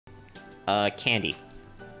Candy.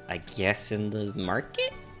 I guess in the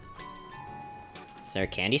market? Is there a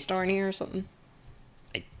candy store in here or something?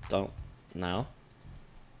 I don't know.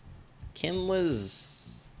 Kim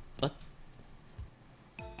was... what?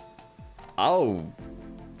 Oh,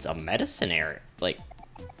 it's a medicine area. Like...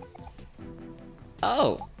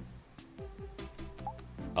 oh.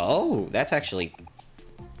 Oh, that's actually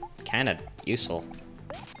kind of useful.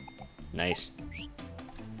 Nice.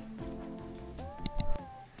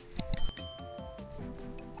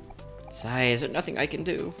 Sigh, is there nothing I can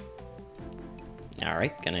do?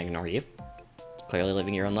 Alright, gonna ignore you. Clearly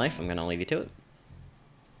living your own life, I'm gonna leave you to it.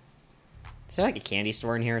 Is there like a candy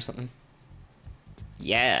store in here or something?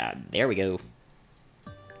 Yeah, there we go.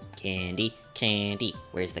 Candy, candy,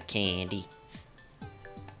 where's the candy?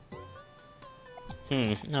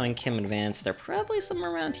 Knowing Kim in advance, they're probably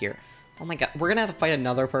somewhere around here. Oh my god, we're gonna have to fight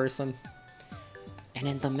another person. And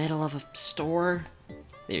in the middle of a store?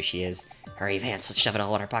 There she is. Hurry, Vance, let's shove it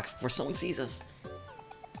all in our pockets before someone sees us.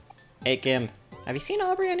 Hey, Kim, have you seen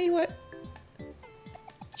Aubrey anywhere?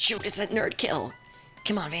 Shoot, it's that nerd kill.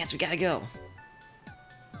 Come on, Vance, we gotta go.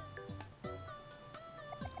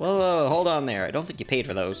 Whoa, hold on there. I don't think you paid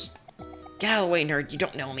for those. Get out of the way, nerd. You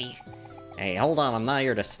don't know me. Hey, hold on. I'm not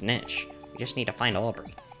here to snitch. We just need to find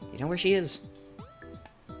Aubrey. You know where she is?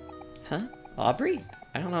 Huh? Aubrey?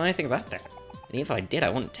 I don't know anything about that. And even if I did, I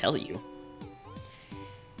wouldn't tell you.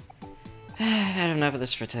 I've had enough of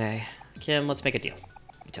this for today. Kim, let's make a deal.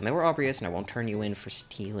 You tell me where Aubrey is, and I won't turn you in for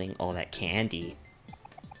stealing all that candy.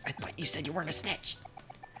 I thought you said you weren't a snitch.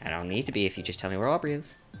 I don't need to be if you just tell me where Aubrey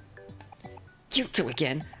is. You two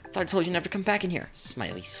again? I thought I told you never to come back in here.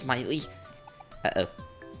 Smiley, smiley. Uh-oh.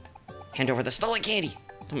 Hand over the stolen candy.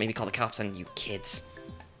 Don't make me call the cops on you kids.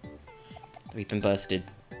 We've been busted.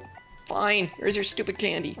 Fine, here's your stupid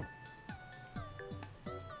candy.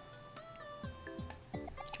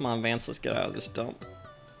 Come on, Vance, let's get out of this dump.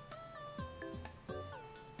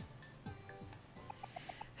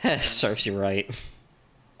 Serves you right.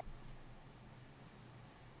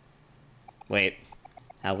 Wait.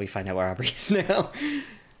 How do we find out where Aubrey is now?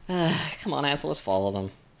 Come on, asshole, let's follow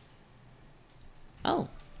them. Oh,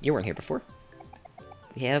 you weren't here before.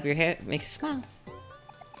 Yeah, your hair makes you smile.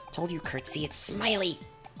 Told you, Curtsy, it's Smiley.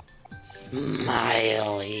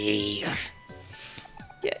 Smiley.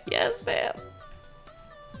 Yeah, yes, ma'am.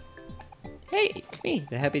 Hey, it's me,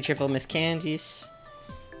 the happy, cheerful Miss Candice.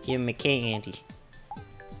 Give me candy.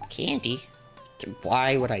 Candy?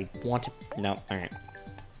 Why would I want to... no, alright.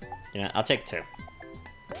 You know, I'll take two.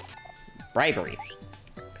 Bribery.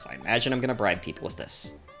 Because I imagine I'm gonna bribe people with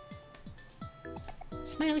this.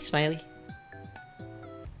 Smiley, smiley.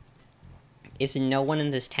 Is no one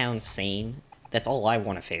in this town sane? That's all I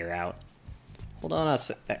want to figure out. Hold on a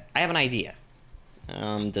sec. I have an idea.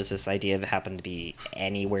 Does this idea happen to be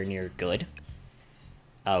anywhere near good?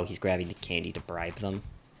 Oh, he's grabbing the candy to bribe them.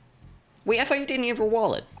 Wait, I thought you didn't have your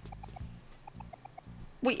wallet.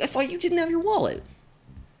 Wait, I thought you didn't have your wallet.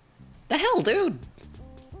 The hell, dude?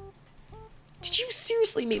 Did you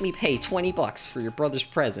seriously make me pay 20 bucks for your brother's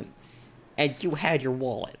present, and you had your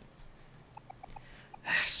wallet?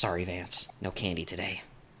 Sorry, Vance. No candy today.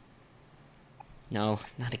 No,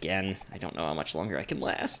 not again. I don't know how much longer I can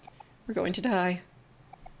last. We're going to die.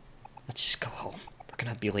 Let's just go home. We're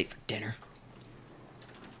gonna be late for dinner.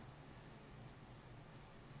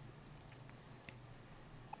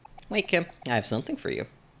 Wait, Kim. I have something for you.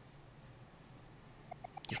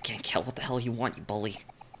 You can't kill what the hell you want, you bully.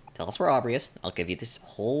 Tell us where Aubrey is. I'll give you this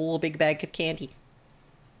whole big bag of candy.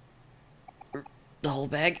 The whole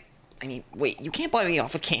bag? I mean, wait, you can't buy me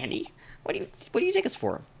off with candy. What do you take us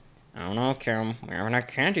for? I don't know, Kim. We haven't had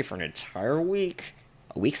candy for an entire week.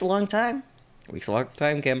 A week's a long time. A week's a long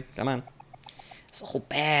time, Kim. Come on. There's a whole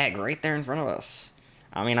bag right there in front of us.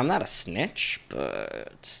 I mean, I'm not a snitch,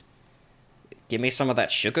 but... give me some of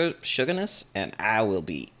that sugarness, and I will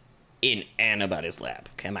be in anybody's lap.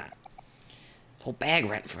 Come on. The whole bag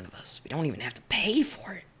right in front of us. We don't even have to pay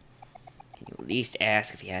for it. Can you at least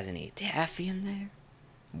ask if he has any taffy in there?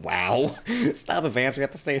 Wow. Stop it, Vance. We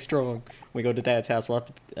have to stay strong. When we go to Dad's house, we'll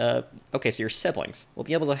have to... okay, so your siblings. We'll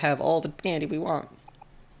be able to have all the candy we want.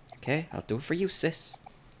 Okay, I'll do it for you, sis.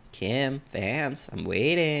 Kim, Vance, I'm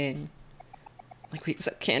waiting. Like we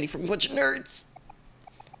accept candy from a bunch of nerds.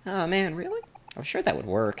 Oh, man, really? I'm sure that would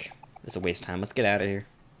work. This is a waste of time. Let's get out of here.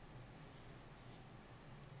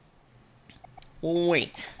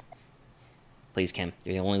 Wait. Please, Kim.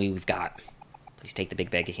 You're the only way we've got. Please take the big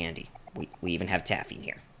bag of candy. We even have taffy in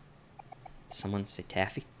here. Did someone say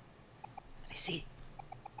taffy? I see.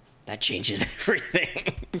 That changes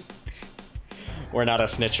everything. We're not a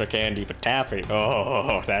snitch for candy, but taffy.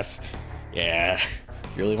 Oh, that's... yeah.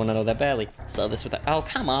 You really want to know that badly? Sell this with a... Oh,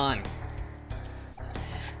 come on!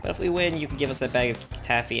 But if we win, you can give us that bag of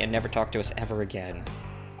taffy and never talk to us ever again.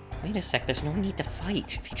 Wait a sec, there's no need to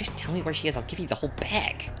fight. If you just tell me where she is, I'll give you the whole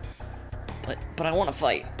bag. But I want to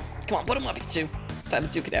fight. Come on, put him up, you two. Time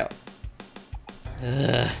to duke it out.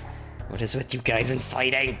 Ugh. What is with you guys and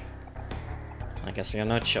fighting? I guess I got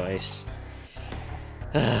no choice.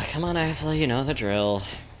 Come on, Ashley, you know the drill.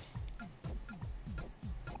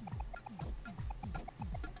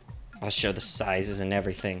 I'll show the sizes and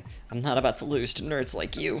everything. I'm not about to lose to nerds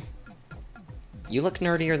like you. You look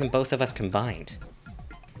nerdier than both of us combined.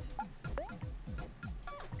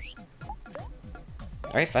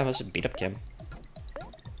 Alright, fine, let's just beat up Kim.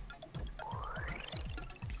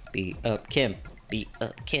 Beat up Kim. Beat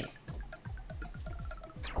up Kim.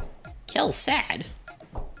 Kel's sad.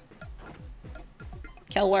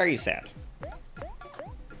 Kel, why are you sad?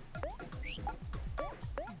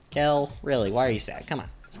 Kel, really, why are you sad? Come on.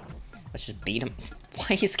 Let's just beat him.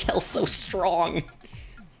 Why is Kel so strong?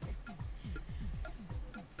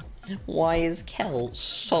 Why is Kel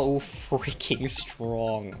so freaking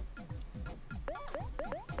strong?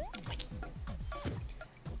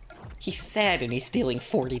 He's sad and he's dealing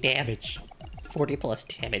 40 damage. 40 plus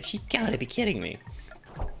damage. You gotta be kidding me.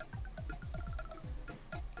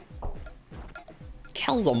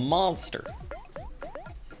 Kel's a monster.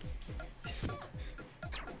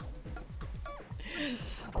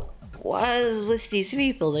 What is with these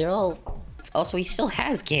people? They're all... Also, he still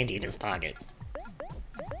has candy in his pocket.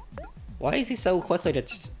 Why is he so quickly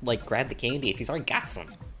to, like, grab the candy if he's already got some?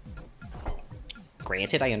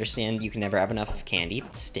 Granted, I understand you can never have enough candy,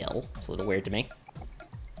 but still, it's a little weird to me.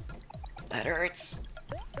 That hurts.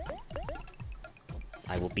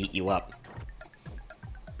 I will beat you up.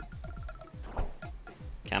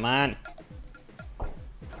 Come on.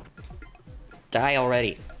 Die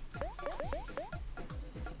already.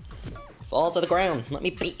 Fall to the ground. Let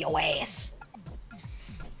me beat your ass.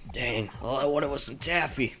 Dang, all I wanted was some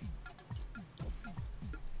taffy.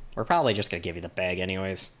 We're probably just gonna give you the bag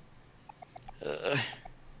anyways. So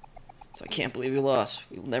I can't believe you lost.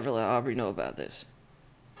 We will never let Aubrey know about this.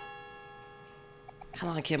 Come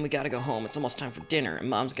on, Kim, we gotta go home. It's almost time for dinner, and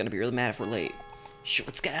Mom's gonna be really mad if we're late. Shoot,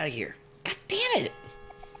 let's get out of here. God damn it!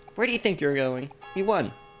 Where do you think you're going? You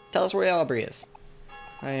won. Tell us where Aubrey is.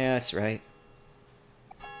 Oh yeah, that's right.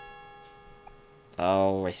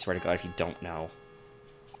 Oh, I swear to God if you don't know.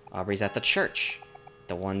 Aubrey's at the church.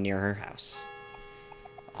 The one near her house.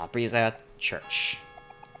 Aubrey is at church.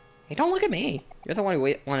 Hey, don't look at me. You're the one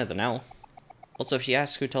who wanted to know. Also, if she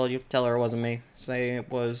asks who told you, tell her it wasn't me. Say it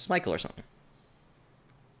was Michael or something.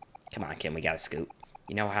 Come on, Kim, we gotta scoot.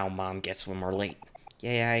 You know how Mom gets when we're late.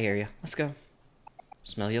 Yeah, I hear you. Let's go.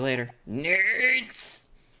 Smell you later. Nerds!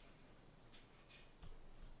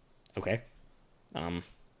 Okay.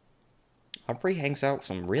 Aubrey hangs out with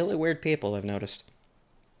some really weird people, I've noticed.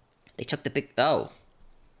 They took the big... Oh.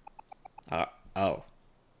 Oh. Oh,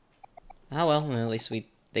 well, at least we...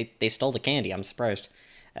 They stole the candy, I'm surprised.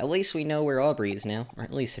 At least we know where Aubrey is now. Or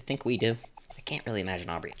at least I think we do. I can't really imagine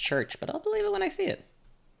Aubrey at church, but I'll believe it when I see it.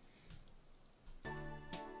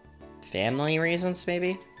 Family reasons,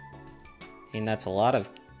 maybe? I mean, that's a lot of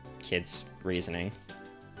kids' reasoning.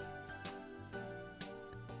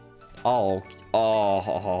 Oh.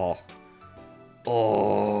 Oh.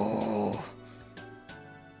 Oh.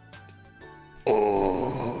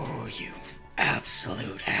 Oh, you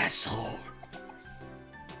absolute asshole.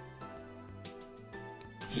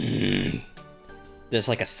 There's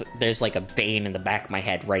like a vein in the back of my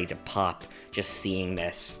head ready to pop just seeing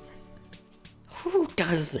this. Who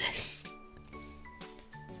does this?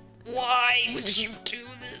 Why would you do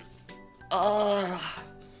this?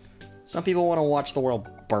 Some people want to watch the world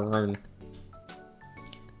burn.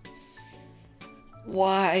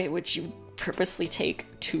 Why would you purposely take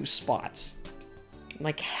 2 spots?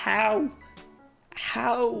 Like, how?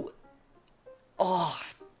 Oh.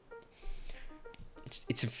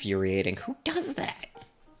 It's infuriating. Who does that?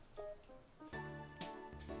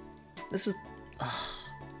 This is...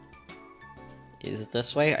 Is it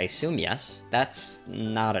this way? I assume yes. That's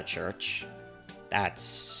not a church. That's...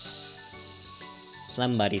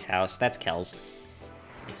 somebody's house. That's Kel's.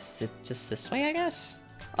 Is it just this way, I guess?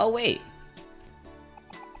 Oh, wait.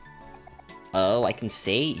 Oh, I can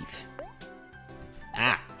save.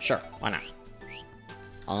 Ah, sure. Why not?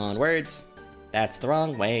 Onwards. That's the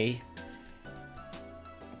wrong way.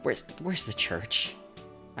 Where's the church?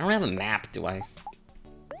 I don't have a map, do I?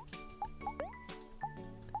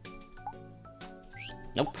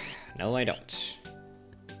 Nope. No, I don't.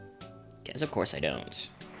 Because of course I don't.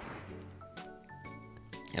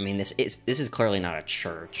 I mean, this is clearly not a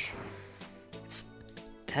church.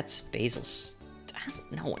 That's Basil's... I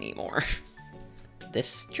don't know anymore. This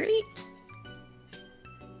street?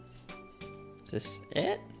 Is this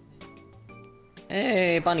it?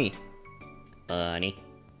 Hey, Bunny. Bunny.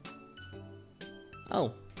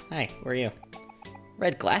 Oh, hi, where are you?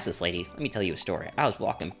 Red glasses lady, let me tell you a story. I was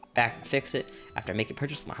walking back to fix it after making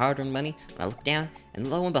purchase with my hard-earned money when I looked down, and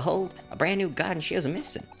lo and behold, a brand new garden shears are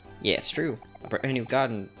missing. Yeah, it's true. A brand new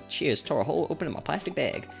garden shears tore a hole open in my plastic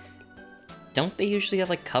bag. Don't they usually have,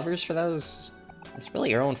 like, covers for those? It's really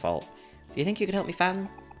your own fault. Do you think you could help me find them?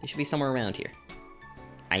 They should be somewhere around here.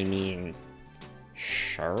 I mean...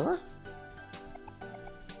 sure?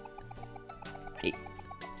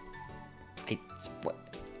 What?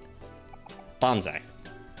 Bonsai.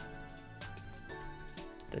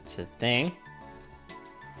 That's a thing.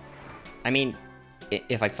 I mean,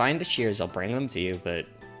 if I find the shears, I'll bring them to you, but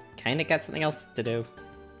kinda got something else to do.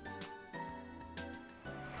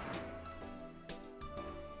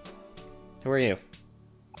 Who are you?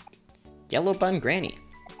 Yellow Bun Granny.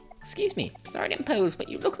 Excuse me, sorry to impose, but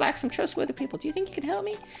you look like some trustworthy people. Do you think you can help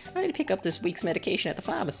me? I need to pick up this week's medication at the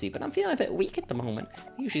pharmacy, but I'm feeling a bit weak at the moment.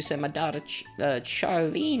 I usually send my daughter,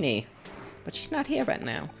 Charlene, but she's not here right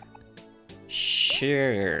now.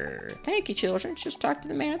 Sure. Thank you, children. Just talk to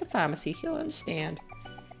the man at the pharmacy. He'll understand.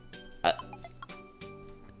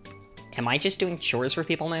 Am I just doing chores for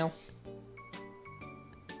people now?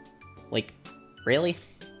 Like, really?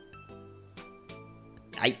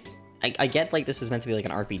 I get, like, this is meant to be, like,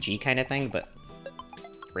 an RPG kind of thing, but...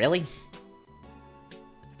 really?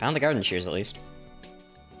 Found the garden shears, at least.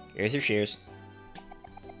 Here's your shears.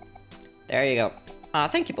 There you go.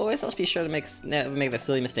 Thank you, boys. I'll be sure to never make that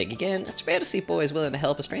silly mistake again. It's rare to see boys willing to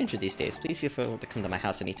help a stranger these days. Please feel free to come to my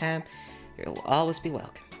house anytime. You'll always be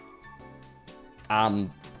welcome.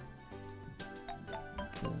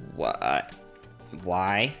 What?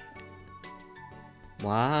 Why?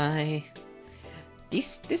 Why?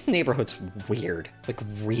 This neighborhood's weird. Like,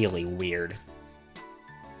 really weird.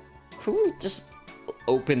 Who just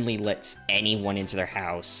openly lets anyone into their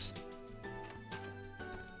house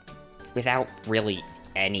without really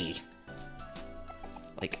any,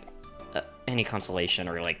 like, any consolation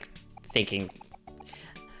or, like, thinking...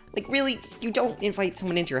 like, really, you don't invite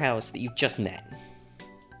someone into your house that you've just met.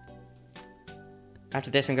 After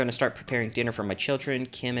this, I'm going to start preparing dinner for my children,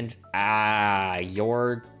 Kim and...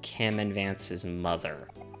 you're Kim and Vance's mother.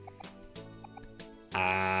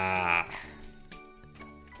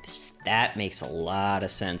 That makes a lot of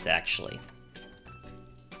sense, actually.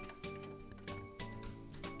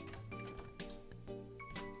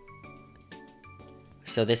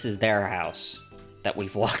 So this is their house that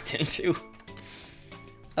we've walked into.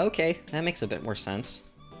 Okay, that makes a bit more sense.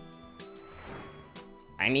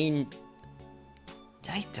 I mean...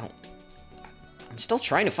 I'm still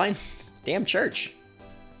trying to find damn church.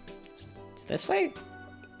 It's this way?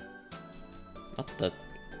 What the...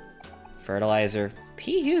 fertilizer.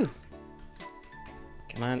 P.U.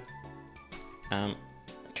 Come on.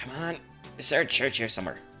 Come on. Is there a church here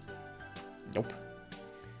somewhere? Nope.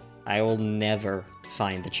 I will never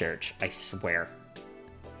find the church, I swear.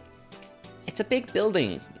 It's a big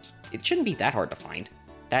building. It shouldn't be that hard to find.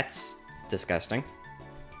 That's disgusting.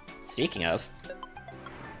 Speaking of...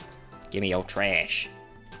 give me your trash.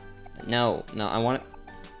 No, I want it...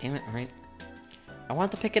 damn it, alright. I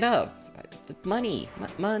want to pick it up. The money.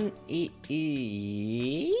 Money.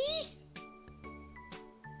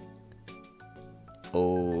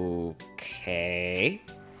 Okay.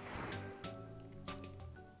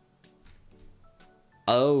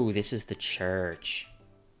 Oh, this is the church.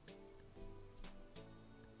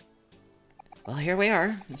 Well, here we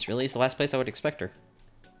are. This really is the last place I would expect her.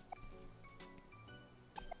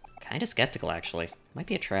 Kinda skeptical, actually. Might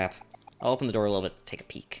be a trap. I'll open the door a little bit to take a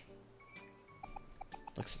peek.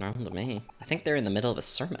 Looks normal to me. I think they're in the middle of a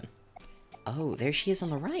sermon. Oh, there she is on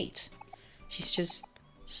the right. She's just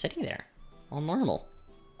sitting there. All normal.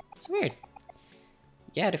 It's weird.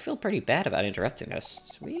 Yeah, I'd feel pretty bad about interrupting us.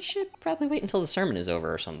 So we should probably wait until the sermon is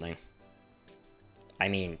over or something. I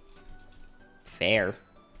mean, fair.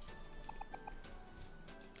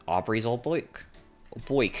 Aubrey's old boik.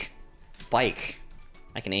 Bike.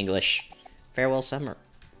 I can English. Farewell summer.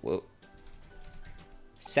 Whoa.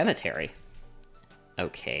 Cemetery.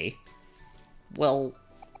 Okay. Well,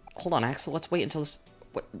 hold on, Axel. Let's wait until this...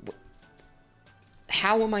 What?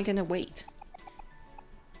 How am I gonna wait?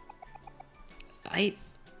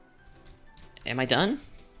 Am I done?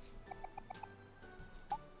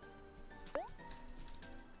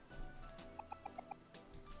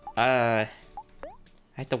 I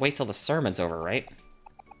have to wait till the sermon's over, right?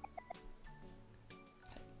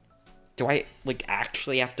 Do I, like,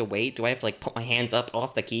 actually have to wait? Do I have to, like, put my hands up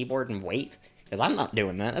off the keyboard and wait? Because I'm not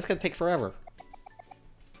doing that. That's gonna take forever.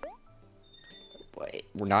 Wait,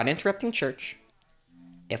 we're not interrupting church.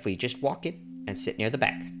 If we just walk in and sit near the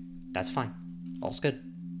back, that's fine. All's good.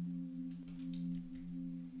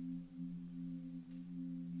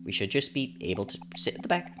 We should just be able to sit at the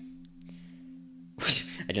back.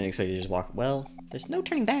 I didn't expect you to just walk. Well, there's no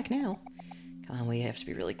turning back now. Come on, we have to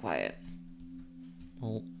be really quiet.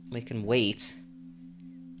 Well, we can wait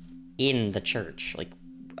in the church. Like,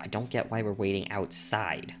 I don't get why we're waiting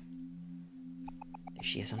outside. There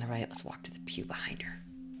she is on the right. Let's walk to the pew behind her.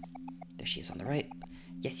 There she is on the right.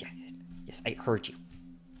 Yes, yes, yes. Yes, I heard you.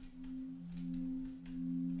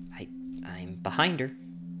 I'm behind her.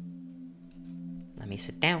 Let me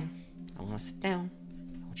sit down. I want to sit down.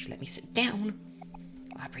 Won't you let me sit down?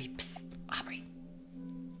 Aubrey, psst. Aubrey.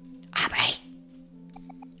 Aubrey!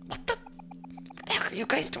 What the heck are you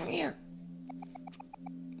guys doing here?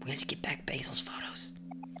 We have to get back Basil's photos.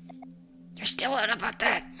 You're still out about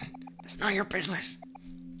that. That's none of your business.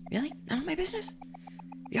 Really? None of my business?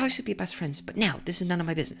 We always should be best friends, but now, this is none of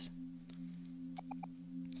my business.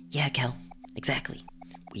 Yeah, Kel. Exactly.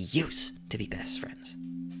 We used to be best friends.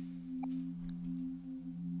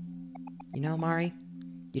 You know, Mari?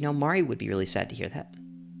 You know, Mari would be really sad to hear that.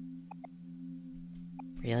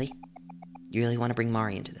 Really? You really want to bring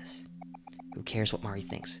Mari into this? Who cares what Mari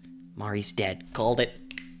thinks? Mari's dead. Called it.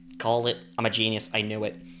 Called it. I'm a genius. I knew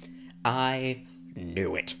it. I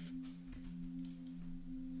knew it.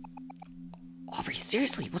 Aubrey,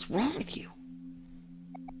 seriously, what's wrong with you?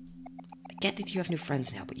 I get that you have new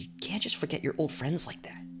friends now, but you can't just forget your old friends like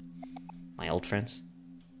that. My old friends?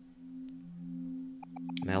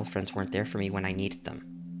 My old friends weren't there for me when I needed them.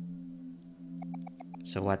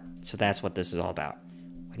 So that's what this is all about.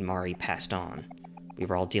 When Mari passed on, we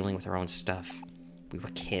were all dealing with our own stuff. We were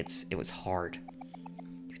kids. It was hard.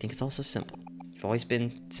 You think it's all so simple. You've always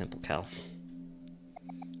been simple, Kel.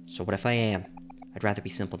 So what if I am? I'd rather be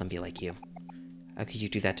simple than be like you. How could you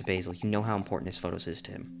do that to Basil? You know how important his photos is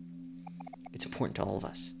to him. It's important to all of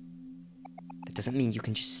us. That doesn't mean you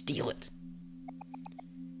can just steal it.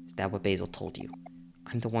 Is that what Basil told you?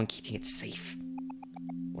 I'm the one keeping it safe.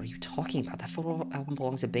 What are you talking about? That photo album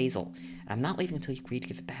belongs to Basil, and I'm not leaving until you agree to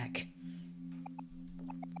give it back.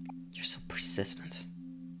 You're so persistent.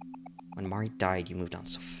 When Mari died, you moved on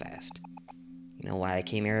so fast. You know why I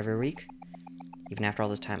came here every week? Even after all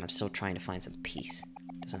this time, I'm still trying to find some peace.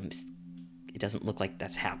 It doesn't look like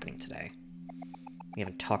that's happening today. We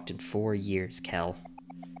haven't talked in 4 years, Kel.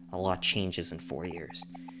 A lot changes in 4 years.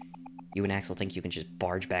 You and Axel think you can just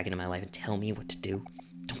barge back into my life and tell me what to do?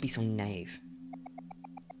 Don't be so naive.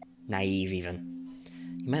 Naive, even.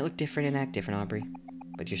 You might look different and act different, Aubrey,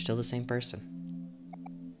 but you're still the same person.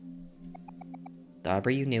 The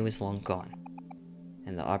Aubrey you knew is long gone.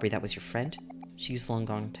 And the Aubrey that was your friend, she's long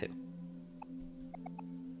gone too.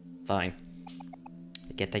 Fine.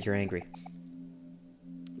 I get that you're angry.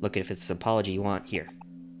 Look, if it's an apology you want, here.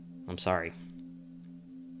 I'm sorry.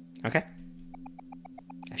 Okay.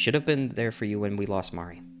 I should have been there for you when we lost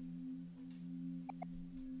Mari.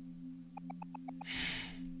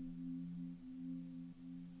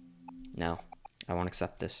 No, I won't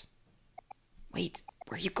accept this. Wait,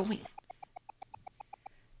 where are you going?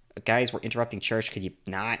 Guys, we're interrupting church. Could you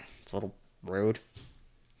not? It's a little rude.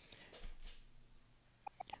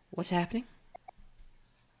 What's happening?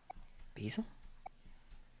 Basil?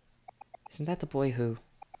 Isn't that the boy who...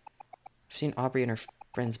 I've seen Aubrey and her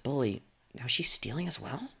friends bully. Now she's stealing as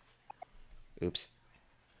well? Oops.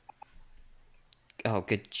 Oh,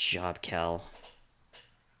 good job, Kel.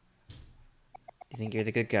 You think you're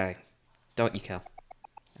the good guy, don't you, Kel?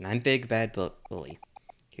 And I'm big, bad bully.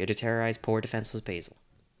 Here to terrorize poor, defenseless Basil.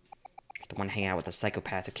 You're the one hanging out with a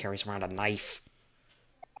psychopath who carries around a knife.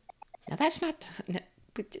 Now that's not...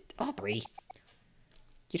 Aubrey.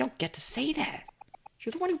 You don't get to say that.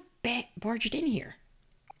 You're the one who barged in here.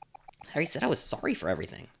 I already said I was sorry for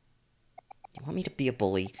everything. You want me to be a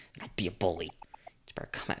bully? Then I'll be a bully. You better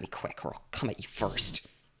come at me quick, or I'll come at you first.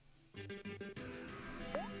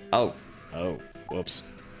 Oh. Oh. Whoops.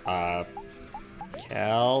 Cal?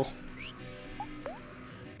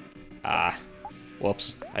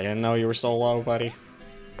 Whoops. I didn't know you were so low, buddy.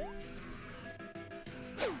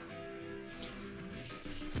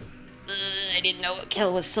 I didn't know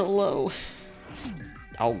Cal was so low.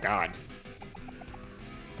 Oh, God.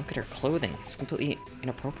 Look at her clothing. It's completely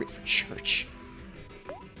inappropriate for church.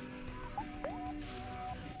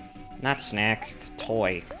 Not snack, it's a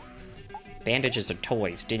toy. Bandages are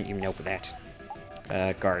toys, didn't you know that?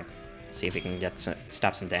 Guard. Let's see if we can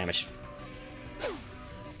stop some damage.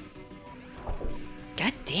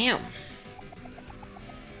 God damn.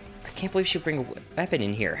 can't believe she'd bring a weapon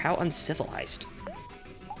in here. How uncivilized.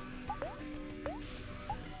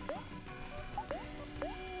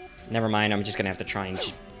 Never mind, I'm just gonna have to try and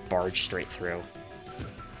just barge straight through.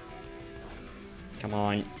 Come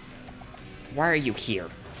on. Why are you here?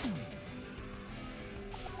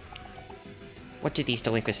 What do these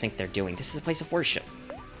delinquents think they're doing? This is a place of worship.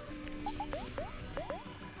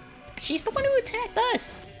 She's the one who attacked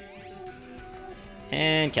us!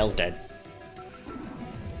 And Kel's dead.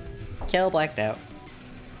 Kel blacked out.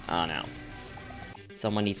 Oh no.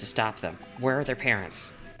 Someone needs to stop them. Where are their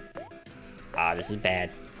parents? Ah, this is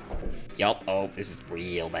bad. Yup, oh, this is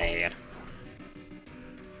real bad.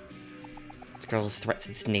 This girl is a threat to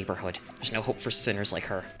this neighborhood. There's no hope for sinners like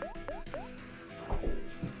her.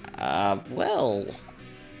 Well...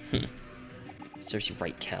 Serves you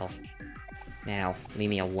right, Kel. Now, leave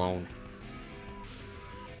me alone.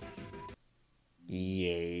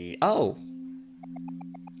 Yay. Oh!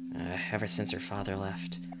 Ever since her father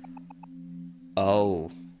left.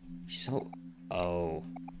 Oh. She's so... Oh.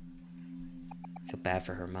 I feel bad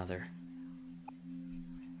for her mother.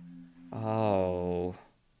 Oh.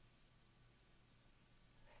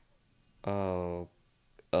 Oh.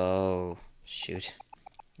 Oh. Shoot.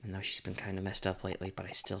 Even though she's been kind of messed up lately, but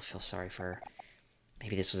I still feel sorry for her.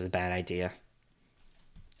 Maybe this was a bad idea.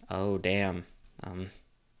 Oh, damn.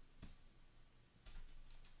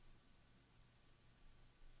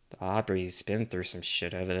 Aubrey's been through some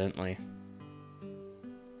shit, evidently.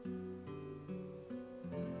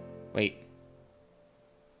 Wait.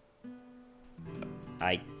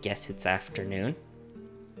 I guess it's afternoon?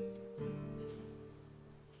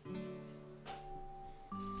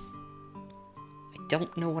 I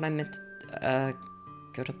don't know what I meant to,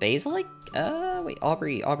 go to Basil? Wait,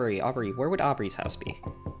 Aubrey, where would Aubrey's house be?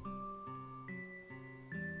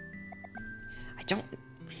 I don't...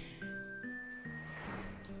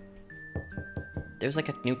 There's like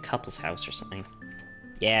a new couple's house or something.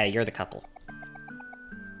 Yeah, you're the couple.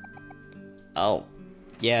 Oh,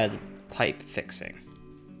 yeah, the pipe fixing.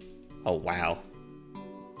 Oh, wow.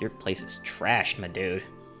 Your place is trashed, my dude.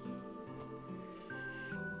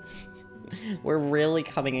 We're really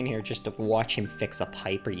coming in here just to watch him fix a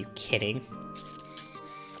pipe, are you kidding?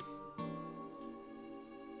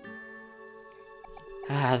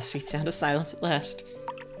 Ah, the sweet sound of silence at last.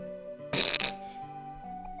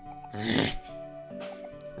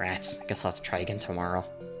 Rats, I guess I'll have to try again tomorrow.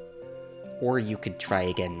 Or you could try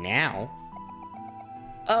again now.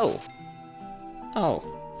 Oh! Oh.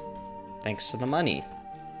 Thanks for the money.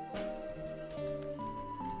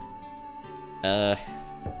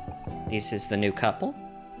 This is the new couple?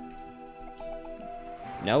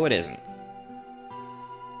 No, it isn't.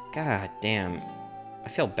 God damn. I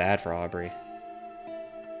feel bad for Aubrey.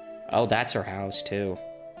 Oh, that's her house, too.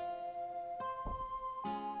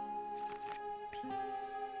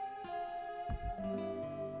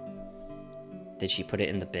 Did she put it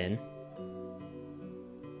in the bin?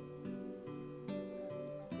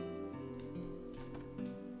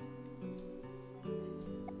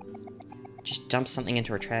 Just dump something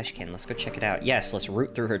into her trash can. Let's go check it out. Yes, let's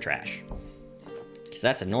root through her trash. Because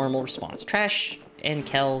that's a normal response. Trash and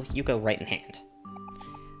Kel, you go right in hand.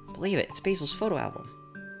 Believe it, it's Basil's photo album.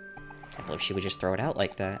 Can't believe she would just throw it out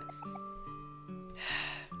like that.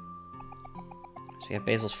 So we have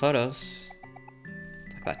Basil's photos.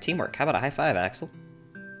 Talk about teamwork. How about a high five, Axel?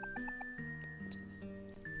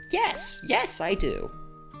 Yes! Yes, I do!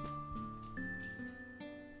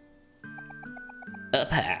 Up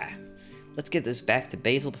high! Let's get this back to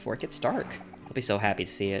Basil before it gets dark. I'll be so happy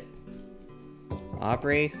to see it.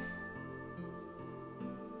 Aubrey?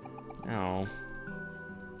 Oh.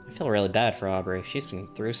 I feel really bad for Aubrey. She's been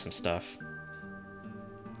through some stuff.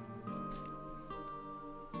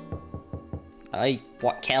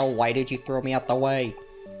 What, Kel, why did you throw me out the way?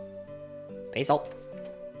 Basil?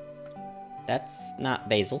 That's not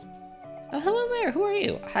Basil. Oh, hello there, who are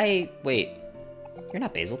you? Hi, wait. You're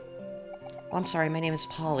not Basil. Oh, I'm sorry, my name is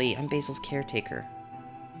Polly. I'm Basil's caretaker.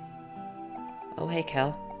 Oh, hey,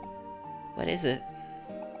 Kel. What is it?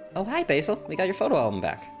 Oh, hi, Basil. We got your photo album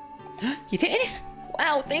back. You did?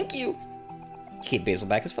 Wow, thank you. You gave Basil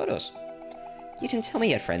back his photos. You didn't tell me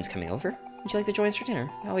you had friends coming over. Would you like to join us for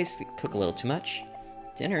dinner? I always cook a little too much.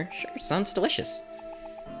 Dinner? Sure, sounds delicious.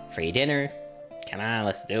 Free dinner. Come on,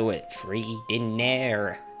 let's do it. Free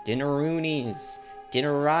dinner. Dinneroonies.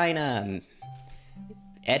 Dinnerina.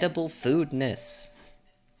 Edible foodness.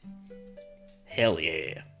 Hell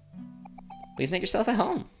yeah. Please make yourself at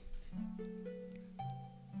home.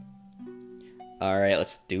 Alright,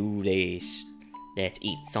 let's do this. Let's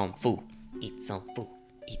eat some food. Eat some food.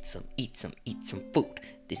 eat some food.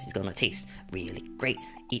 This is gonna taste really great.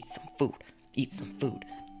 Eat some food, eat some food.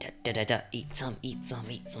 Da da da da, eat some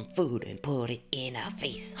food and put it in our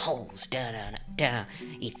face holes. Da da da da,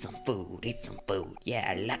 eat some food. Yeah,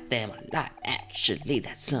 I like them a lot. Actually,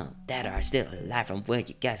 that's some that are still alive from when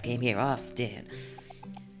you guys came here often.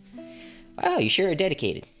 Wow, you sure are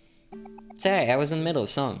dedicated. Sorry, I was in the middle of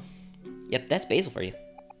a song. Yep, that's Basil for you.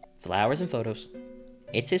 Flowers and photos.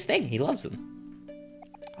 It's his thing, he loves them.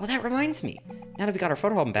 Oh, that reminds me. Now that we got our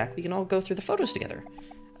photo album back, we can all go through the photos together.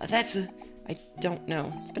 I don't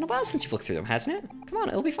know. It's been a while since you've looked through them, hasn't it? Come on,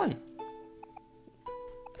 it'll be fun.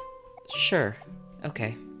 Sure.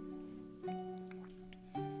 Okay.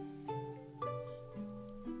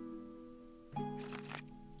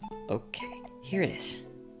 Okay, here it is.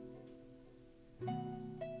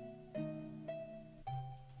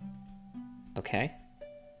 Okay.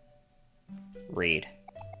 Read.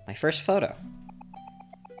 My first photo.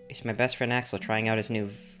 It's my best friend Axel trying out his new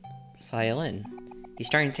violin. He's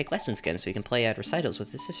starting to take lessons again so he can play at recitals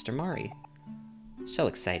with his sister Mari. So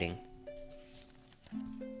exciting.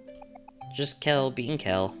 Just Kel being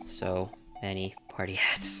Kel. So many party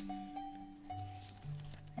hats.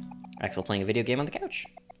 Axel playing a video game on the couch.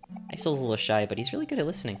 Axel's a little shy, but he's really good at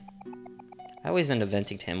listening. I always end up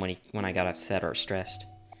venting to him when I got upset or stressed.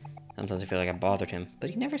 Sometimes I feel like I bothered him, but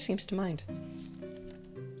he never seems to mind.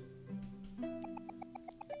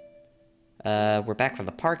 We're back from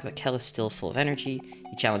the park, but Kel is still full of energy.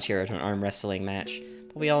 He challenged Hero to an arm wrestling match,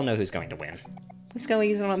 but we all know who's going to win. Please go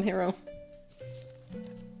easy on him, Hero.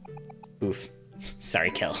 Oof. Sorry,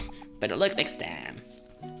 Kel. Better luck next time.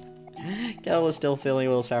 Kel was still feeling a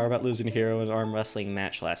little sour about losing to Hero in an arm wrestling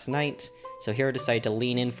match last night, so Hero decided to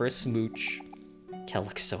lean in for a smooch. Kel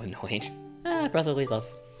looks so annoyed. Brotherly love.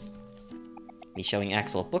 Me showing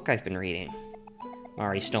Axel a book I've been reading.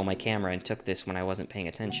 Mari stole my camera and took this when I wasn't paying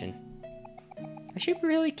attention. I should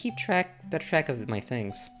really keep better track of my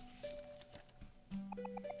things.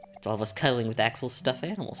 It's all of us cuddling with Axel's stuffed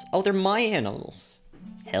animals. Oh, they're my animals!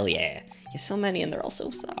 Hell yeah. There's so many and they're all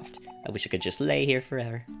so soft. I wish I could just lay here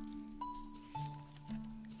forever.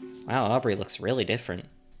 Wow, Aubrey looks really different.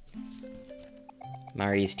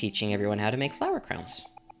 Mari's teaching everyone how to make flower crowns.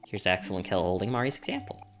 Here's Axel and Kel holding Mari's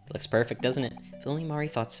example. It looks perfect, doesn't it? If only Mari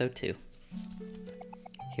thought so too.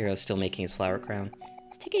 Hero's still making his flower crown.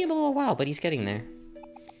 It's taking him a little while, but he's getting there.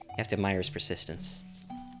 You have to admire his persistence.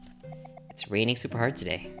 It's raining super hard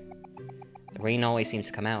today. The rain always seems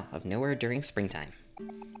to come out of nowhere during springtime.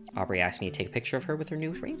 Aubrey asked me to take a picture of her with her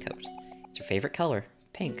new raincoat. It's her favorite color,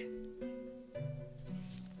 pink.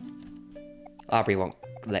 Aubrey won't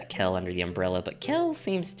let Kel under the umbrella, but Kel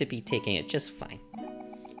seems to be taking it just fine.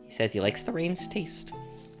 He says he likes the rain's taste.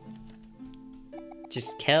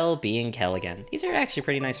 Just Kel being Kel again. These are actually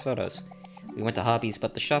pretty nice photos. We went to Hobbies,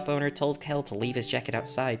 but the shop owner told Kel to leave his jacket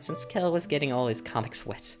outside since Kel was getting all his comics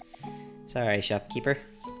wet. Sorry, shopkeeper.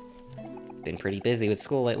 It's been pretty busy with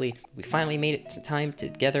school lately. We finally made it to time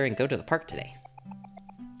together and go to the park today.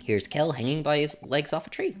 Here's Kel hanging by his legs off a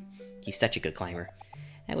tree. He's such a good climber.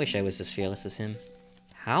 I wish I was as fearless as him.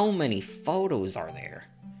 How many photos are there?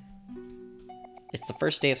 It's the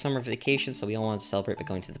first day of summer vacation, so we all wanted to celebrate by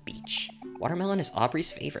going to the beach. Watermelon is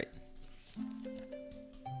Aubrey's favorite.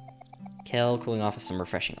 Kel cooling off with some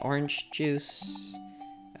refreshing orange juice.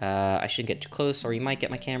 I shouldn't get too close or he might get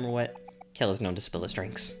my camera wet. Kel is known to spill his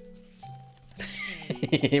drinks.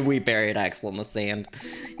 We buried Axel in the sand.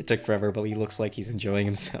 It took forever, but he looks like he's enjoying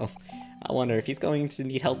himself. I wonder if he's going to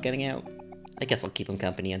need help getting out. I guess I'll keep him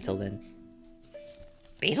company until then.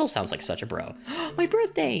 Basil sounds like such a bro. My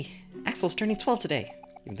birthday! Axel's turning 12 today.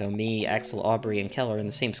 Even though me, Axel, Aubrey, and Kel are in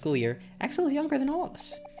the same school year, Axel is younger than all of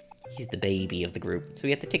us. He's the baby of the group, so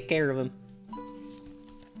we have to take care of him.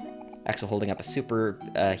 Axel holding up a super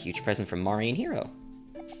huge present from Mari and Hero.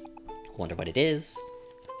 Wonder what it is.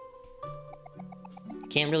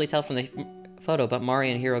 Can't really tell from the photo, but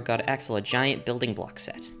Mari and Hero got Axel a giant building block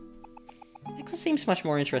set. Axel seems much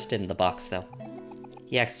more interested in the box, though.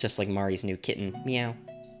 He acts just like Mari's new kitten, Meow.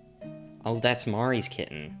 Oh, that's Mari's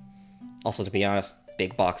kitten. Also, to be honest,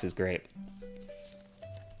 big box is great.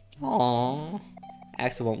 Aww.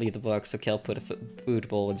 Axel won't leave the box, so Kel put a food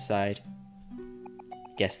bowl inside.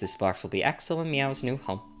 Guess this box will be Axel and Meow's new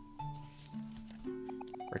home.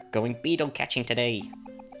 We're going beetle catching today.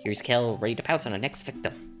 Here's Kel, ready to pounce on our next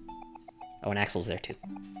victim. Oh, and Axel's there too.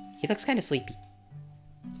 He looks kind of sleepy.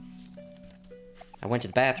 I went to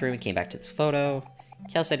the bathroom and came back to this photo.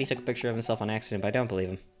 Kel said he took a picture of himself on accident, but I don't believe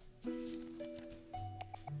him.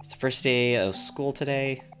 It's the first day of school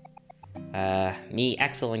today. Me,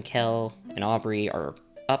 Axel, and Kel, and Aubrey are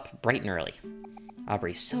up bright and early.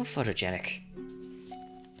 Aubrey's so photogenic.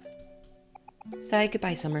 Say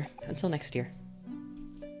goodbye, Summer. Until next year.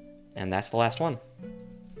 And that's the last one.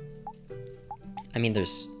 I mean,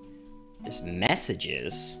 there's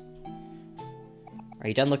messages. Are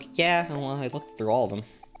you done looking? Yeah, well, I looked through all of them.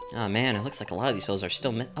 Oh man, it looks like a lot of these photos are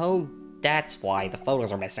still oh, that's why the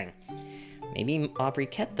photos are missing. Maybe Aubrey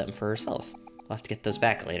kept them for herself. We'll have to get those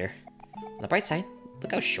back later. On the bright side,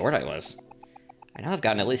 look how short I was. I know I've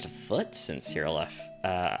gotten at least a foot since Hero left.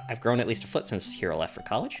 I've grown at least a foot since Hero left for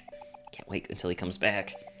college. Can't wait until he comes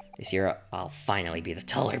back. This year, I'll finally be the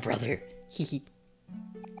taller brother. Hee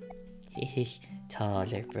hee.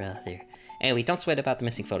 Taller brother. Anyway, don't sweat about the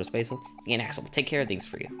missing photos, Basil. Me and Axel will take care of things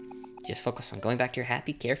for you. Just focus on going back to your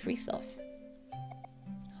happy, carefree self.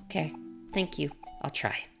 Okay, thank you. I'll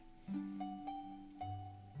try.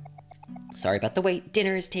 Sorry about the wait.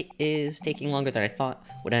 Dinner is taking longer than I thought.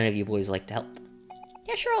 Would any of you boys like to help?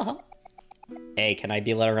 Yeah, sure, I'll help. Hey, can I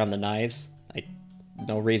be let around the knives?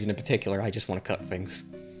 No reason in particular, I just want to cut things.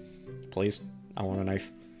 Please, I want a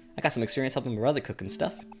knife. I got some experience helping my brother cook and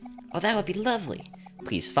stuff. Oh, that would be lovely.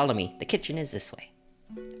 Please follow me. The kitchen is this way.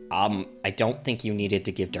 I don't think you needed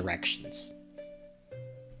to give directions.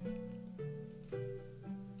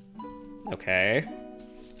 Okay.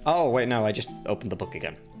 Oh, wait, no, I just opened the book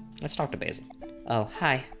again. Let's talk to Basil. Oh,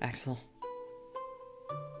 hi, Axel.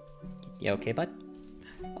 You okay, bud?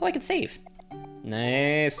 Oh, I can save.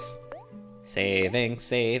 Nice. Saving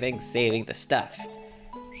the stuff.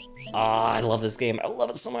 Oh, I love this game. I love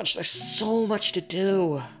it so much. There's so much to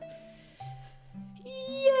do.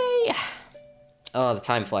 Yay! Oh, the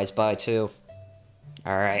time flies by, too.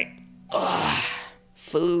 Alright.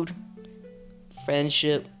 Food.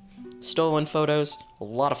 Friendship. Stolen photos. A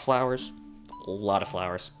lot of flowers. A lot of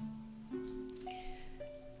flowers.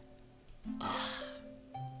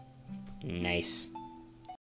 Nice.